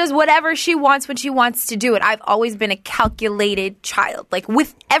 my mother does whatever she wants when she wants to do it. I've always been a calculated child. Like,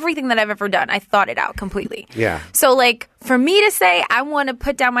 with everything that I've ever done, I thought it out completely. Yeah. So, like, for me to say I want to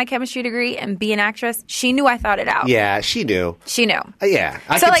put down my chemistry degree and be an actress, she knew I thought it out. Yeah, she knew. She knew. Yeah,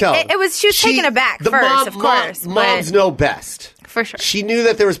 I So, can like, tell. she was taken aback the first, of course, Moms but- know best. For sure. She knew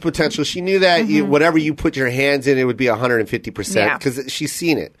that there was potential. She knew that whatever you put your hands in, it would be 150% Yeah. because she's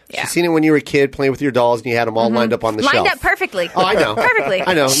seen it. Yeah. She's seen it when you were a kid playing with your dolls and you had them all lined up on the shelf. Lined up perfectly. Oh, I know. Perfectly.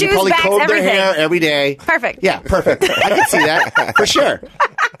 I know. Shoes, you probably bags, combed everything. their hair every day. Perfect. Yeah, perfect. I can see that for sure.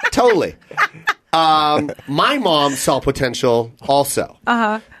 Totally. My mom saw potential also.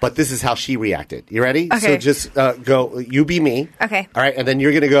 But this is how she reacted. You ready? Okay. So just go, you be me. Okay. All right. And then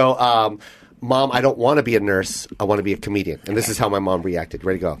you're going to go, Mom, I don't want to be a nurse. I want to be a comedian. And this is how my mom reacted.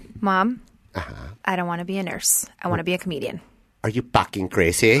 Ready to go? Mom, I don't want to be a nurse. I want to be a comedian. Are you fucking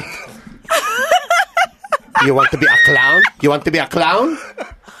crazy? You want to be a clown? You want to be a clown?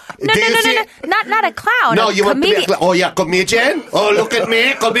 No, not a clown. No, a you want to be a comedian. clown? Oh, yeah, comedian? Oh, look at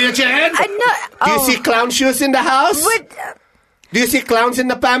me, comedian? Do you see clown shoes in the house? Do you see clowns in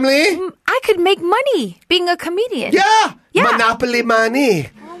the family? I could make money being a comedian. Yeah. Yeah. Monopoly money.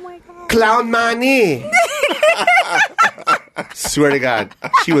 Oh my God. Clown money. Swear to God,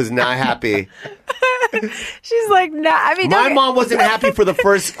 she was not happy. She's like, nah. I mean, My don't- mom wasn't happy for the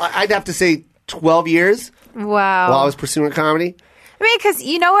first, I'd have to say, 12 years Wow. while I was pursuing comedy. I mean, because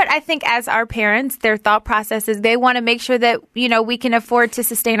you know what? I think as our parents, their thought process is they want to make sure that, we can afford to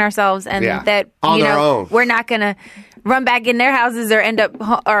sustain ourselves and Yeah. that, On our own. we're not going to run back in their houses or end up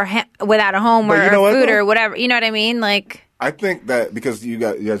without a home But or, you know what, food though? or whatever. You know what I mean? Like, I think that because you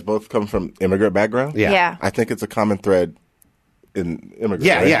guys both come from immigrant background. Yeah. yeah. I think it's a common thread in immigrants.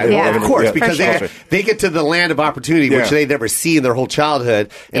 Yeah, right? yeah, Yeah. of course, Yeah, because For they, sure. they get to the land of opportunity, which Yeah. they never see in their whole childhood,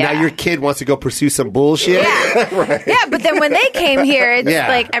 and now Yeah. your kid wants to go pursue some bullshit. Yeah. Yeah, but then when they came here, it's Yeah.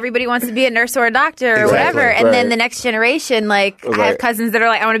 like everybody wants to be a nurse or a doctor or Exactly. whatever. And then Right. the next generation, like, I have Right. cousins that are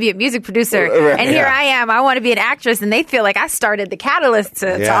like, I want to be a music producer. Right. And here Yeah. I am, I want to be an actress. And they feel like I started the catalyst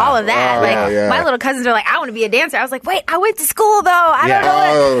to Yeah. all of that. Oh, like, yeah. my little cousins are like, I want to be a dancer. I was like, wait, I went to school, though. I Yeah. don't know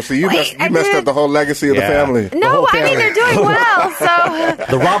what. Oh, so you Wait, I messed did- up the whole legacy of Yeah. the family. The No, whole I mean, family. they're doing well. So,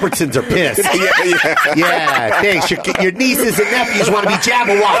 The Robertsons are pissed. Yeah, thanks. Your nieces and nephews want to be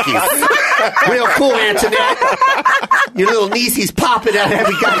Jabberwockies. Real cool, Antoinette. Your little niecey's popping at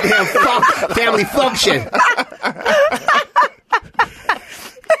every goddamn family function.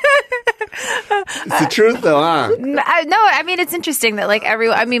 It's the truth, though, huh? no, I mean, it's interesting that, like,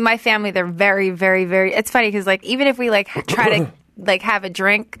 my family, they're very, very, very, it's funny because, like, even if we, like, try to, like, have a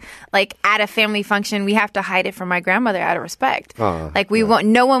drink, like, at a family function, we have to hide it from my grandmother out of respect. Like, we won't,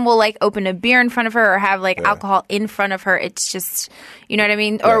 no one will, like, open a beer in front of her or have, like, alcohol in front of her. It's just, you know what I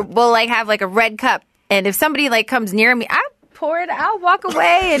mean? Or we'll, like, have, like, a red cup. And if somebody, like, comes near me, I pour it, I'll walk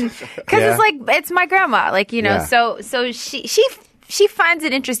away. And, because it's, like, it's my grandma. Like, Yeah. so she she finds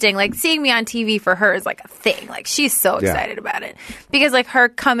it interesting. Like seeing me on TV for her is like a thing. Like she's so excited about it because like her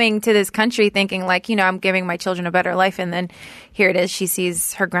coming to this country thinking like, you know, I'm giving my children a better life, and then here it is. She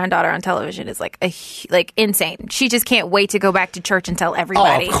sees her granddaughter on television is like like insane. She just can't wait to go back to church and tell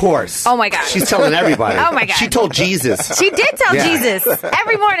everybody. Oh, of course. Oh my God. She's telling everybody. Oh my God. She told Jesus. She did tell Jesus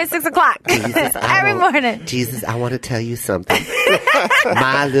every morning at 6 o'clock. Every morning. Jesus, I want to tell you something.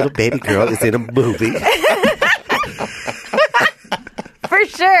 My little baby girl is in a movie. For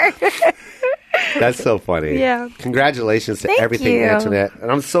sure. That's so funny. Yeah. Congratulations to Thank everything, you. Antoinette.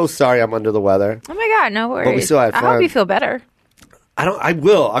 And I'm so sorry I'm under the weather. Oh my God, no worries. But we still had I fun. hope you feel better. I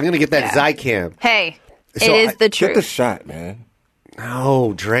will. I'm going to get that Zycam. Hey, So it is the Get the truth. shot, man.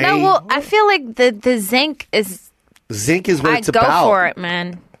 No, Dre. No, well, I feel like the zinc is. Zinc is what I it's go about. for it,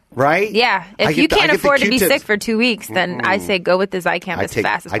 man. Right? Yeah, I if you get the- I can't get the afford to be Q-tips. sick for 2 weeks, then I say go with the Zycam as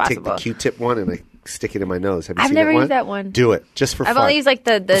fast as I take possible. the Q-tip one and I stick it in my nose. Have you I've seen never that one? used that one. Do it just for I've fun. only used like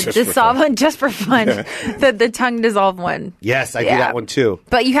the dissolve one just for fun, the tongue dissolve one. Yes, I do Yeah. that one too.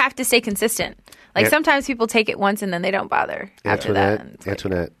 But you have to stay consistent. Like Yeah. sometimes people take it once and then they don't bother after that. And it's like,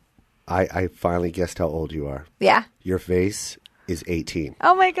 Antoinette, I finally guessed how old you are. yeah. Your face is 18.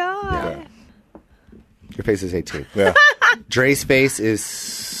 Oh my God. Your face is 18. Yeah. Dre's face is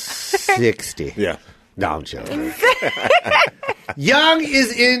 60. Yeah. No, I'm joking. Young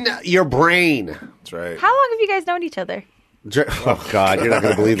is in your brain. That's right. How long have you guys known each other? Oh, God, you're not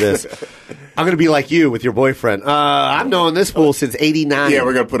going to believe this. I'm going to be like you with your boyfriend. I've known this fool since 89. Yeah,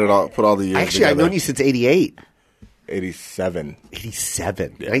 we're gonna put all the years. Actually, I've together. known you since 88. 87.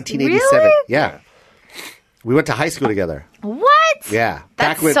 87. 1987. Really? Yeah. We went to high school together. What? Yeah.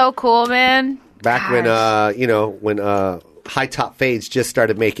 That's so cool, man. Back when, Gosh. when high top fades just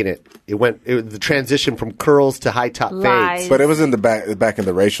started making it. The transition from curls to high top Lies. fades. But it was in the back in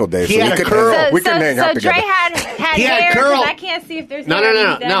the racial days. He so had we a couldn't curl. hang- we couldn't hang out so together. Dre had He had hair. curl. 'Cause I can't see if there's No, hair no.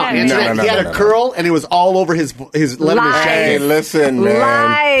 underneath that. Antoinette, No. he had a curl, and it was all over his Letterman Lies. Hey, jacket. listen, man.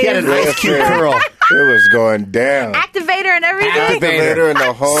 Lies. He had an ice cube Listen. curl. It was going down. Activator and everything. Activator and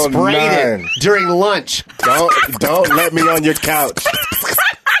the whole Sprayed nine. it during lunch. Don't let me on your couch.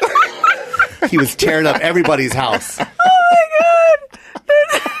 He was tearing up everybody's house.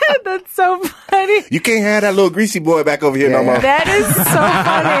 That's so funny. You can't have that little greasy boy back over here no more. That is so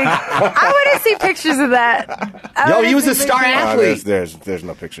funny. I want to see pictures of that. Yo, he was a star athlete. There's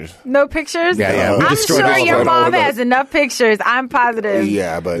no pictures. No pictures? Yeah, we I'm destroyed sure all of your them. mom has enough pictures. I'm positive.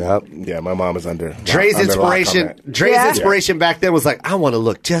 Yeah, but Yep. yeah, my mom is under. Dre's under lock on inspiration. that. Dre's Yeah. inspiration back then was like, I want to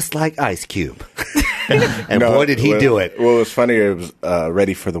look just like Ice Cube. And No, boy, did he do it. What was funnier, it was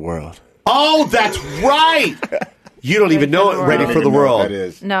Ready for the World. Oh, that's right. You don't even know it. Ready for the World. That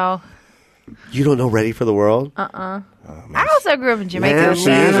is. No. You don't know Ready for the World? I also grew up in Jamaica. Let She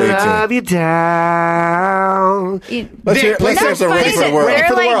is me 18. love you down. Let's hear Let's some That's funny Ready for the that World. Ready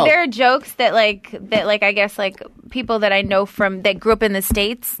for the world. there are jokes that I guess like people that I know from that grew up in the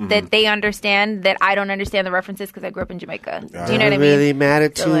States that they understand that I don't understand the references because I grew up in Jamaica. Do you know what I mean? Really matter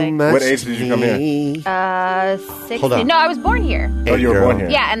So, too like- much. What age did you come here? here? 16. Hold on. No, I was born here. Oh, you were born here.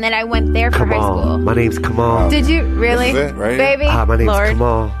 Yeah, and then I went there for Come high on. school. My name's Kamal. Did you really, This is it, right? baby? My name's Lord.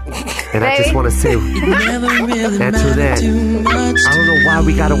 Kamal. And I just Baby. want to say, Antoinette, I don't know why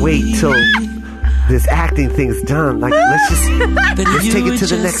we got to wait till this acting thing's done. Like, let's take it to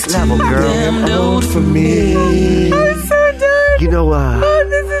the next level, girl. For me. So done. You know,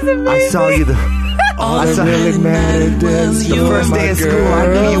 This is amazing. I saw you I saw really mattered was the first day of school. I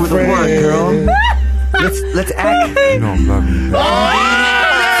knew you were the one, girl. Let's act. You know I'm loving you.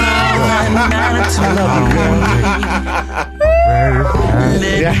 I love you, girl.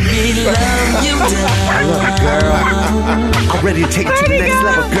 Yeah. I love you, girl. I'm ready to take it to the next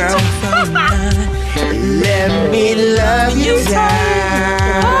level, girl. Let me love you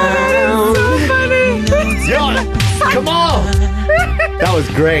down. Yo, come on. That was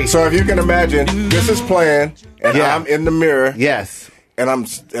great. So if you can imagine, this is playing, and Yeah. I'm in the mirror, Yes. and I'm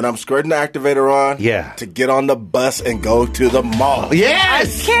skirting the activator on, Yeah. to get on the bus and go to the mall.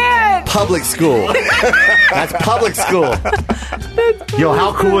 Yes. Can't. Public school. That's public school. Yo,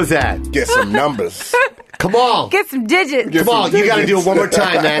 how cool is that? Get some numbers. Come on. Get some digits. Come on, you got to do it one more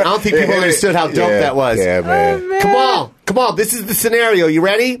time, man. I don't think people understood how dope that was. Yeah, man. Come on. This is the scenario. You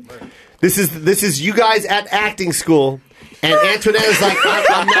ready? This is you guys at acting school. And Antoinette is like,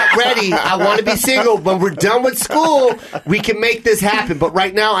 I'm not ready. I want to be single. When we're done with school, we can make this happen. But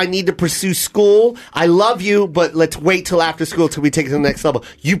right now, I need to pursue school. I love you, but let's wait till after school till we take it to the next level.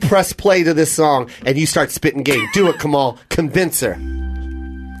 You press play to this song, and you start spitting game. Do it, Kamal. Convince her.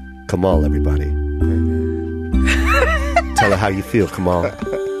 Kamal, everybody. Tell her how you feel, Kamal.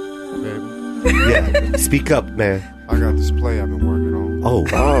 Yeah, speak up, man. I got this play I've been working on. Oh,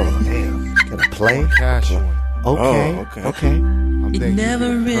 damn. Got a play? Cash on it. Okay. I'm thinking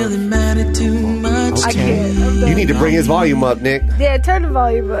Never really mattered too much. Okay. You need to bring his volume up, Nick. Yeah, turn the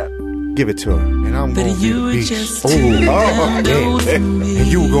volume up. Give it to her. And I'm But gonna be you the were beast. just Oh, And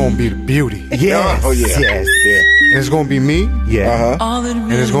you gonna be the beauty. Yes. Oh, yeah. Yes. And it's gonna be me. Yeah. all that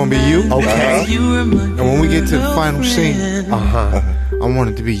And it's gonna be you. Okay. you were my And when we get to the final scene, Uh-huh. I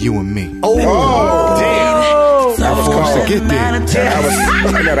want it to be you and me. Oh, damn. That was called. to get there.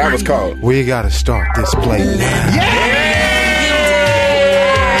 That was called. We gotta start this play now.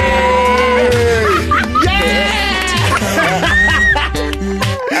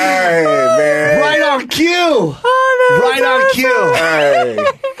 Hey, man. Right on cue. Right on cue. Hey.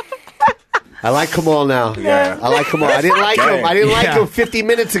 I like Kamal now. Yeah. I like Kamal. I didn't like him. I didn't like him 50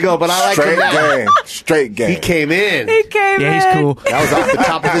 minutes ago, but I like him Straight now. game. Straight game. He came in. Yeah, he's cool. That was off the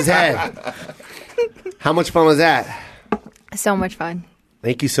top of his head. How much fun was that? So much fun.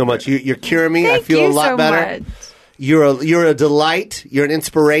 Thank you so much. You're curing me. Thank I feel you a lot so better. much. You're a delight. You're an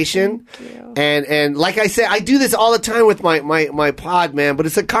inspiration. And like I said, I do this all the time with my pod, man. But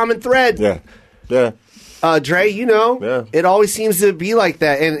it's a common thread. Yeah. Yeah. Dre, you know, Yeah. it always seems to be like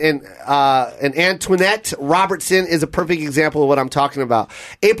that. And Antoinette Robertson is a perfect example of what I'm talking about.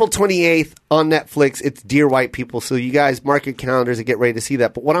 April 28th on Netflix. It's Dear White People. So you guys mark your calendars and get ready to see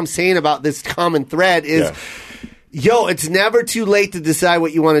that. But what I'm saying about this common thread is, yo, it's never too late to decide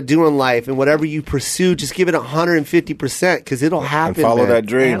what you want to do in life, and whatever you pursue, just give it 150% because it'll happen. And follow man. that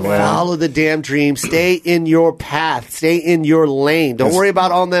dream, man. Follow the damn dream. Stay in your path. Stay in your lane. Don't worry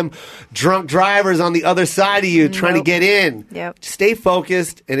about all them drunk drivers on the other side of you trying to get in. Yep. Stay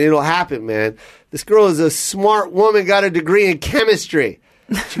focused, and it'll happen, man. This girl is a smart woman, got a degree in chemistry.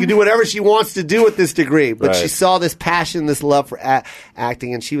 She can do whatever she wants to do with this degree, but she saw this passion, this love for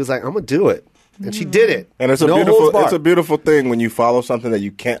acting, and she was like, I'm going to do it. And she did it. And it's a beautiful thing when you follow something that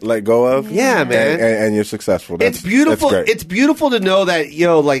you can't let go of. Yeah, man. And you're successful. It's beautiful. That's great. It's beautiful to know that,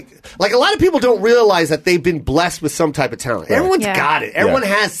 like a lot of people don't realize that they've been blessed with some type of talent. Right. Everyone's got it. Everyone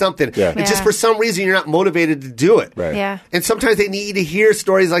has something. Yeah. It's just for some reason you're not motivated to do it. Right. Yeah. And sometimes they need to hear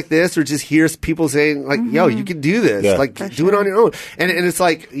stories like this or just hear people saying, like, yo, you can do this. Yeah. Like, do it on your own. And it's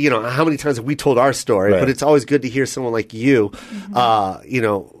like, how many times have we told our story? Right. But it's always good to hear someone like you,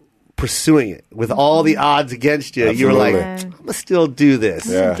 pursuing it with all the odds against you. You were like, Absolutely. I'm going to still do this.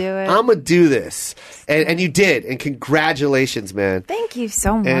 Yeah. Do it. I'm going to do this. And you did. And congratulations, man. Thank you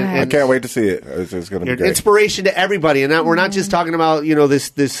so much. I can't wait to see it. It's going to be You're an great. inspiration to everybody. And we're not just talking about,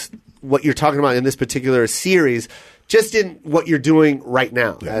 this what you're talking about in this particular series, just in what you're doing right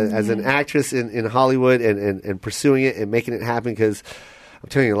now as an actress in Hollywood and pursuing it and making it happen. Because I'm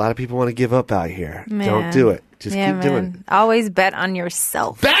telling you, a lot of people want to give up out here. Man. Don't do it. Just keep doing it. Always bet on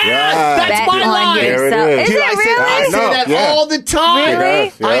yourself. That's Bet my on line. There it yourself. is. Is Dude, it I really? say that Yeah. all the time.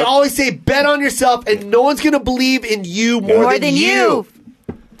 Really? Yeah. I always say bet on yourself, and no one's going to believe in you more than you.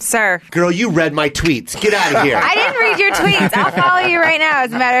 Sir. Girl, you read my tweets. Get out of here. I didn't read your tweets. I'll follow you right now,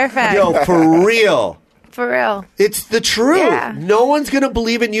 as a matter of fact. Yo, for real. For real. It's the truth. Yeah. No one's gonna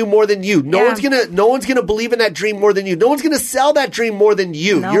believe in you more than you. No one's gonna believe in that dream more than you. No one's gonna sell that dream more than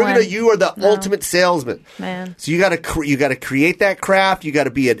you. No You one. are the ultimate salesman. Man. So you gotta create that craft. You gotta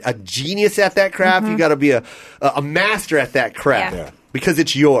be a genius at that craft. You gotta be a master at that craft. Yeah. Because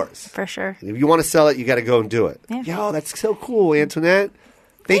it's yours. For sure. If you want to sell it, you gotta go and do it. Yeah. Yo, that's so cool, Antoinette.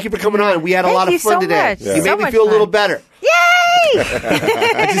 Thank you for coming on. We had a lot of you fun so today. much. You So made me much feel a little fun. better. Yay!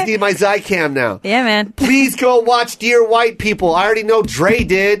 I just need my Zycam now. Yeah, man. Please go watch Dear White People. I already know Dre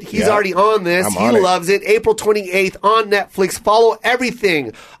did. He's already on this. I'm He on it. loves it. April 28th on Netflix. Follow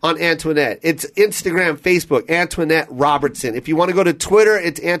everything on Antoinette. It's Instagram, Facebook, Antoinette Robertson. If you want to go to Twitter,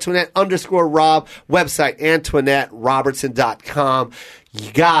 it's Antoinette_Rob. Website, AntoinetteRobertson.com.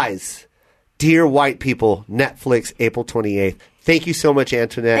 You guys, Dear White People, Netflix, April 28th. Thank you so much,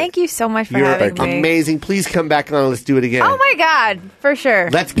 Antoinette. Thank you so much for You're having me. amazing. Please come back on and let's do it again. Oh, my God. For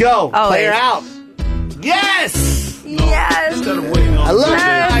sure. Let's go. Play her Always. out. Yes! Yes. Instead of waiting on I love you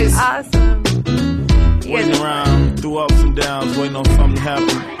guys. Awesome. You waiting guys- around through ups and downs, waiting on something to happen.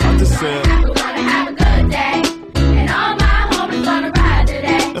 I just said, We're gonna have a good day, and all my homies gonna ride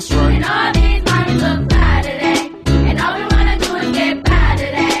today. that's right. And all these mommies look